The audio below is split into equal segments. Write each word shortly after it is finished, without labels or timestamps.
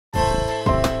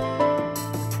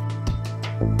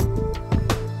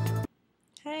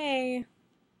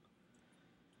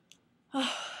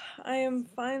I am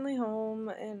finally home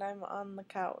and I'm on the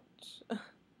couch.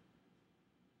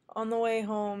 On the way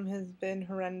home has been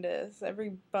horrendous.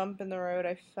 Every bump in the road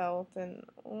I felt, and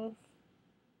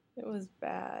it was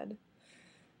bad.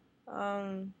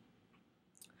 Um,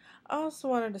 I also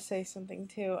wanted to say something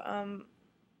too.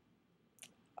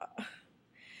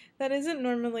 That isn't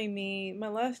normally me. My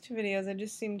last two videos, I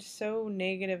just seemed so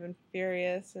negative and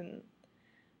furious, and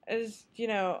I just,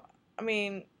 I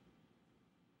mean,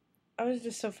 I was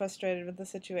just so frustrated with the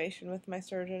situation with my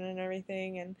surgeon and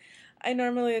everything, and I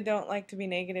normally don't like to be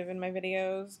negative in my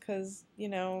videos because,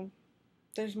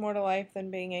 there's more to life than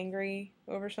being angry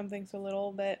over something so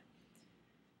little, but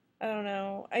I don't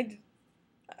know. I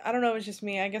don't know, it's just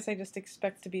me. I guess I just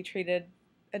expect to be treated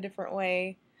a different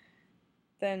way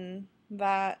than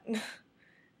that,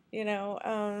 you know.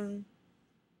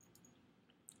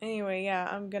 Anyway, yeah,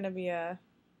 I'm gonna be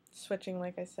switching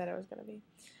like I said I was gonna be.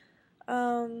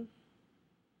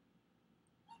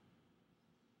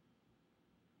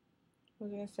 What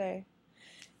was I gonna say?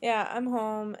 Yeah, I'm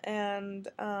home and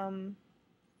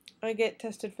I get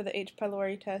tested for the H.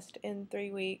 pylori test in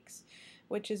 3 weeks,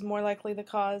 which is more likely the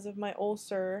cause of my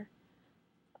ulcer.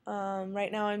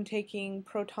 Right now I'm taking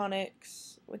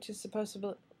Protonix, which is supposed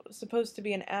to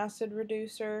be an acid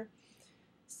reducer,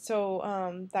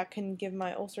 so that can give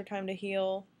my ulcer time to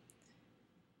heal.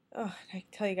 Oh, I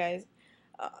tell you guys,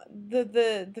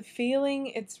 the feeling,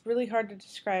 it's really hard to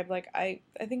describe. Like I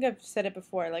think I've said it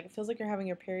before. Like it feels like you're having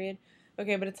your period.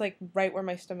 Okay, but it's like right where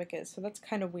my stomach is, so that's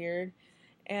kind of weird,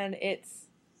 and it's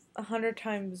 100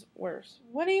 times worse.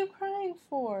 What are you crying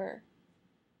for?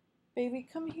 Baby,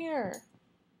 come here.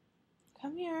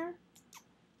 Come here.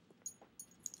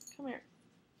 Come here.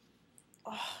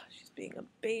 Oh, she's being a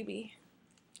baby.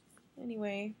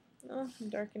 Anyway, I'm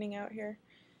darkening out here.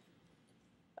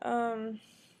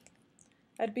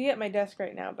 I'd be at my desk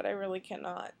right now, but I really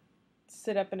cannot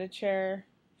sit up in a chair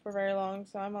for very long,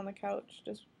 so I'm on the couch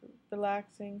just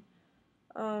relaxing.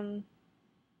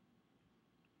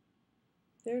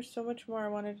 There's so much more I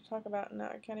wanted to talk about, and now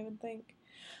I can't even think.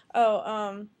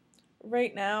 Oh,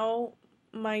 right now,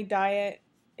 my diet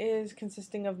is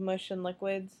consisting of mush and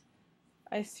liquids.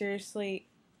 I seriously...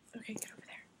 Okay, get over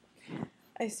there.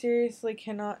 I seriously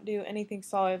cannot do anything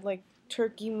solid like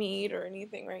turkey meat or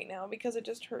anything right now because it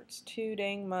just hurts too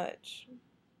dang much.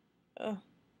 Ugh.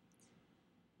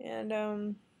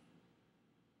 And,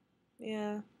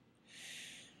 yeah.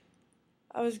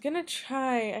 I was gonna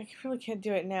try, I really can't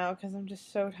do it now because I'm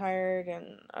just so tired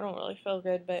and I don't really feel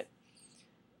good, but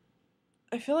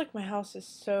I feel like my house is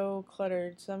so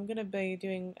cluttered, so I'm gonna be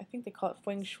doing, I think they call it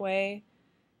feng shui.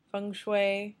 Feng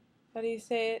shui. How do you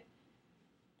say it?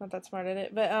 Not that smart at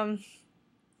it, but, I'm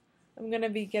gonna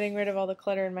be getting rid of all the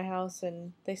clutter in my house,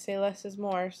 and they say less is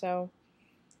more, so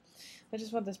I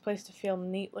just want this place to feel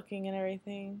neat looking and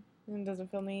everything, and it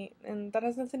doesn't feel neat, and that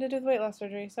has nothing to do with weight loss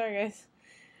surgery. Sorry, guys.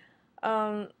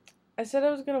 I said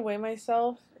I was gonna weigh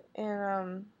myself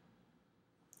in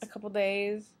a couple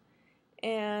days,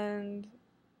 and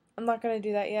I'm not gonna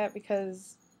do that yet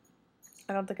because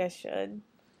I don't think I should.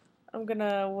 I'm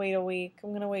gonna wait a week.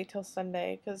 I'm gonna wait till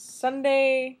Sunday, because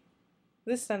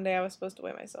this Sunday I was supposed to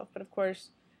weigh myself, but of course,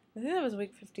 I think that was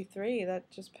week 53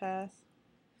 that just passed.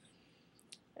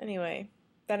 Anyway,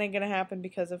 that ain't gonna happen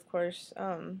because, of course,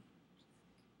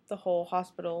 the whole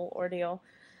hospital ordeal.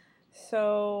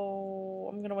 So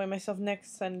I'm gonna weigh myself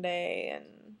next Sunday,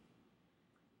 and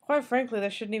quite frankly, there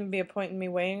shouldn't even be a point in me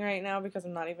weighing right now because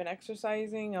I'm not even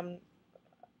exercising.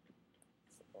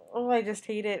 I just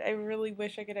hate it. I really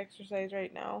wish I could exercise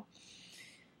right now.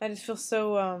 I just feel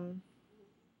so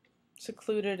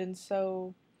secluded and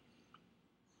so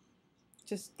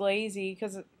just lazy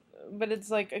but it's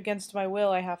like against my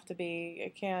will. I have to be. I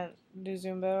can't do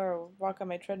Zumba or walk on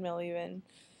my treadmill even.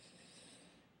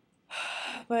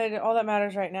 But all that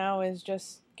matters right now is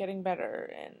just getting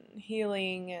better and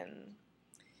healing, and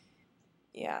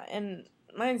yeah, and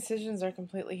my incisions are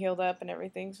completely healed up and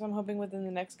everything, so I'm hoping within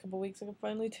the next couple weeks I can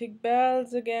finally take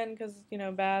baths again, because,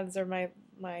 baths are my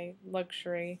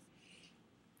luxury.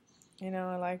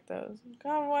 I like those.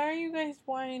 God, why are you guys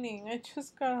whining? I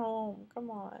just got home. Come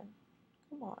on.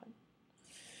 Come on.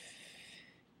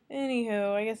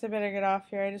 Anywho, I guess I better get off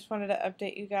here. I just wanted to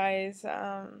update you guys.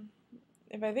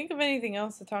 If I think of anything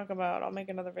else to talk about, I'll make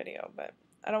another video, but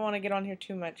I don't want to get on here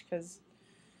too much because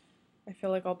I feel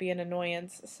like I'll be an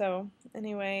annoyance. So,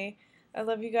 anyway, I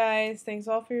love you guys. Thanks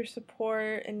all for your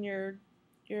support and your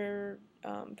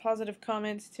positive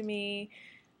comments to me.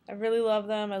 I really love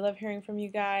them. I love hearing from you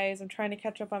guys. I'm trying to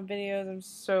catch up on videos. I'm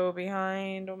so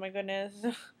behind. Oh my goodness.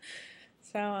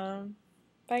 So,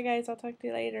 bye guys. I'll talk to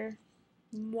you later.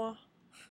 Mwah.